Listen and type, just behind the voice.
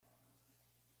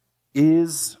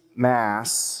Is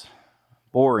Mass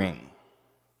boring?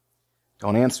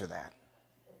 Don't answer that.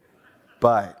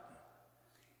 But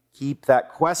keep that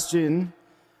question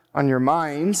on your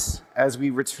minds as we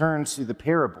return to the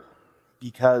parable,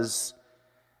 because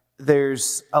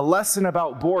there's a lesson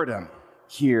about boredom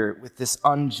here with this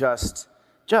unjust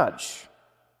judge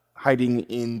hiding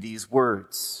in these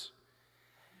words.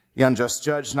 The unjust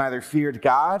judge neither feared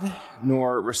God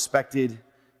nor respected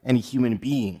any human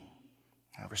being.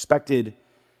 Respected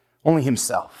only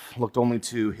himself, looked only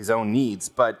to his own needs.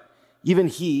 But even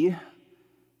he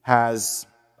has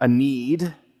a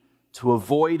need to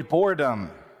avoid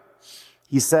boredom.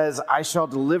 He says, I shall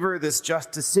deliver this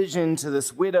just decision to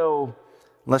this widow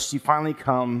lest she finally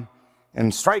come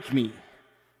and strike me.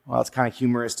 Well, it's kind of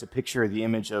humorous to picture the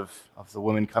image of the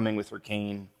woman coming with her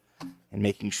cane and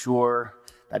making sure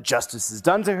that justice is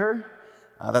done to her.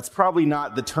 That's probably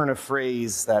not the turn of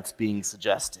phrase that's being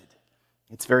suggested.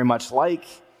 It's very much like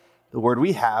the word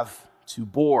we have, to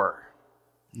bore.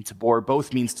 And to bore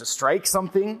both means to strike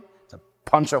something, to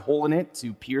punch a hole in it,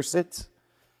 to pierce it.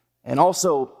 And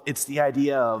also, it's the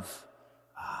idea of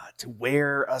to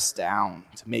wear us down,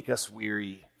 to make us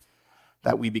weary,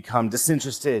 that we become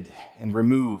disinterested and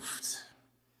removed.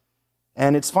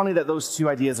 And it's funny that those two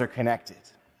ideas are connected.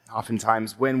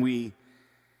 Oftentimes, when we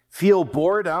feel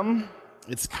boredom,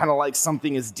 it's kind of like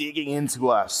something is digging into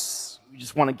us. We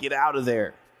just want to get out of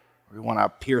there. Or we want to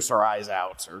pierce our eyes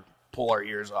out or pull our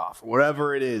ears off or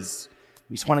whatever it is.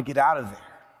 We just want to get out of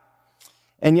there.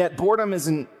 And yet boredom is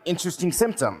an interesting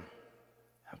symptom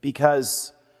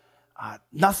because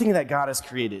nothing that God has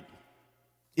created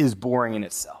is boring in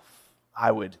itself.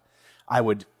 I would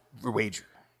wager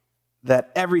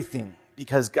that everything,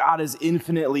 because God is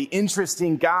infinitely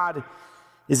interesting, God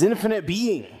is infinite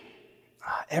being.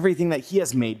 Everything that he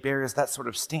has made bears that sort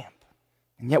of stamp.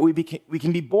 And yet we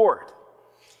can be bored,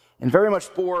 and very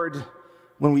much bored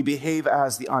when we behave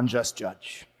as the unjust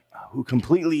judge, who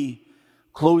completely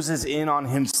closes in on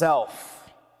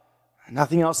himself.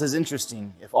 Nothing else is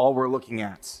interesting if all we're looking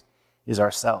at is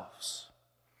ourselves.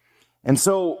 And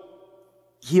so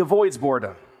he avoids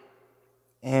boredom.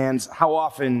 And how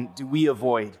often do we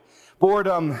avoid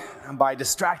boredom? By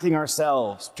distracting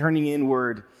ourselves, turning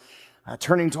inward,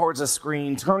 turning towards a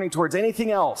screen, turning towards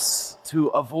anything else to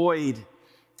avoid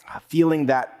feeling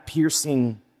that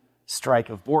piercing strike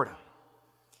of boredom.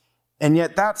 And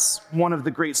yet that's one of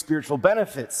the great spiritual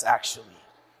benefits, actually,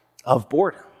 of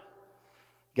boredom.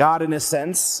 God, in a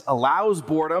sense, allows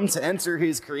boredom to enter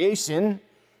his creation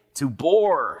to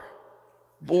bore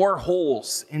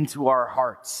holes into our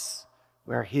hearts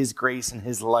where his grace and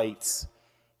his light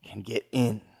can get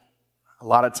in. A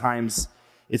lot of times,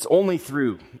 it's only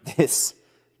through this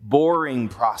boring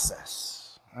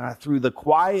process, through the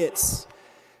quiet,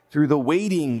 through the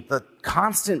waiting, the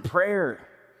constant prayer,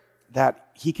 that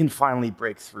he can finally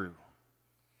break through.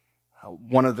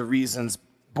 One of the reasons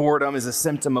boredom is a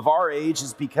symptom of our age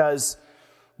is because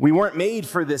we weren't made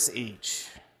for this age.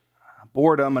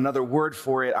 Boredom, another word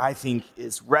for it, I think,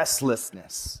 is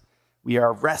restlessness. We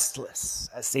are restless.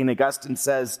 As St. Augustine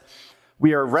says,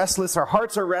 we are restless, our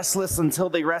hearts are restless until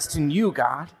they rest in you,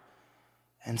 God.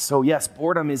 And so, yes,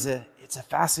 boredom it's a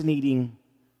fascinating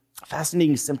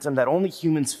symptom that only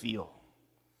humans feel,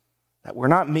 that we're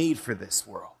not made for this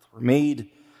world. We're made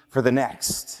for the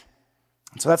next.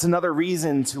 And so that's another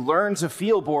reason to learn to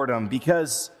feel boredom,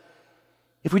 because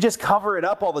if we just cover it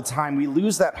up all the time, we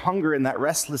lose that hunger and that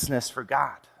restlessness for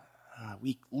God.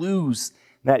 We lose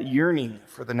that yearning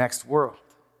for the next world.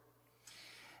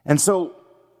 And so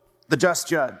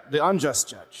the unjust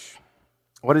judge,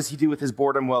 what does he do with his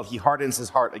boredom? Well, he hardens his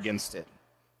heart against it.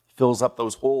 He fills up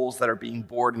those holes that are being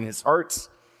bored in his heart,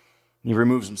 and he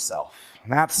removes himself.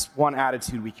 And that's one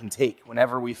attitude we can take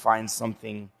whenever we find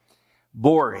something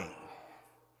boring.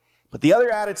 But the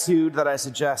other attitude that I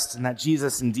suggest, and that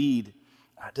Jesus indeed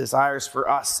desires for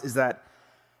us, is that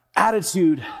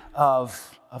attitude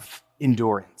of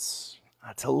endurance,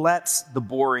 to let the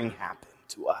boring happen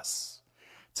to us,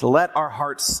 to let our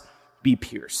hearts be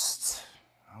pierced.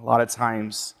 A lot of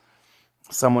times,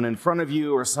 someone in front of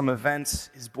you or some event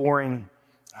is boring,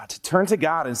 to turn to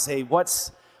God and say,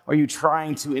 what are you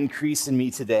trying to increase in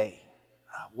me today?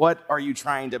 What are you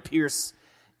trying to pierce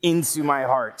into my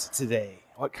heart today?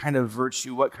 What kind of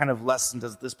virtue, what kind of lesson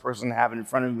does this person have in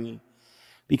front of me?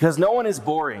 Because no one is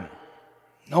boring.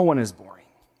 No one is boring.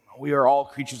 We are all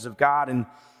creatures of God, and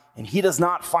he does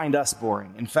not find us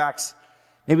boring. In fact,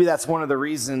 maybe that's one of the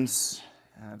reasons,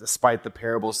 despite the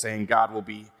parable saying God will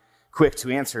be quick to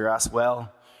answer us,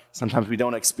 well, sometimes we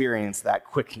don't experience that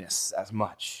quickness as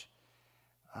much.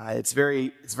 It's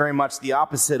very much the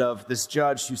opposite of this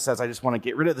judge who says, I just want to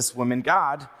get rid of this woman.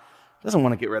 God doesn't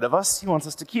want to get rid of us. He wants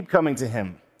us to keep coming to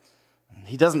him.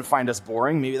 He doesn't find us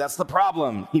boring. Maybe that's the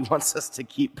problem. He wants us to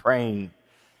keep praying.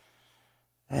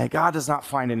 God does not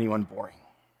find anyone boring.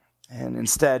 And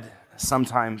instead,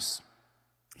 sometimes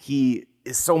he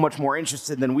is so much more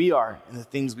interested than we are in the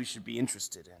things we should be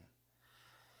interested in.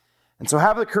 And so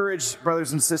have the courage,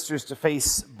 brothers and sisters, to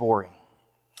face boring,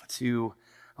 to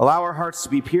allow our hearts to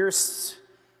be pierced,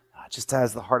 just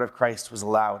as the heart of Christ was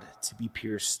allowed to be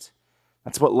pierced.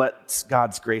 That's what lets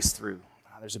God's grace through.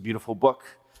 There's a beautiful book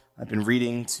I've been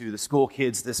reading to the school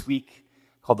kids this week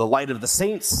called The Light of the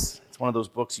Saints. It's one of those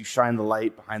books you shine the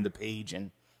light behind the page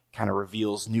and kind of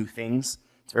reveals new things.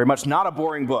 It's very much not a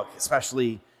boring book,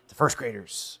 especially to first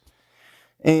graders.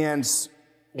 And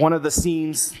one of the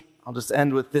scenes, I'll just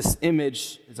end with this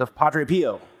image, is of Padre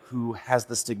Pio, who has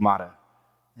the stigmata.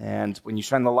 And when you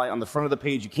shine the light on the front of the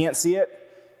page, you can't see it.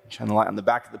 You shine the light on the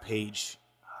back of the page,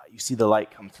 you see the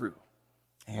light come through.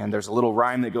 And there's a little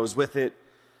rhyme that goes with it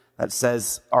that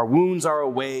says, our wounds are a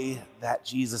way that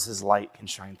Jesus' light can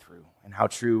shine through. And how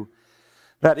true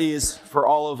that is for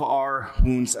all of our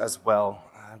wounds as well.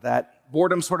 That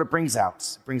boredom sort of brings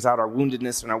out our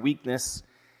woundedness and our weakness.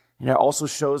 And it also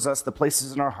shows us the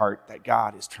places in our heart that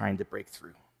God is trying to break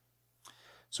through.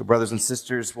 So brothers and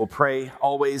sisters, we'll pray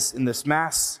always in this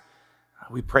Mass.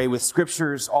 We pray with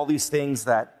scriptures, all these things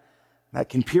that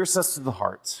can pierce us to the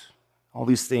heart, all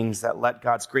these things that let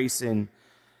God's grace in.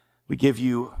 We give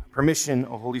you permission,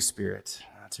 O Holy Spirit,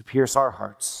 to pierce our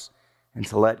hearts and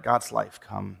to let God's life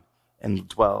come and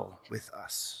dwell with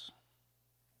us.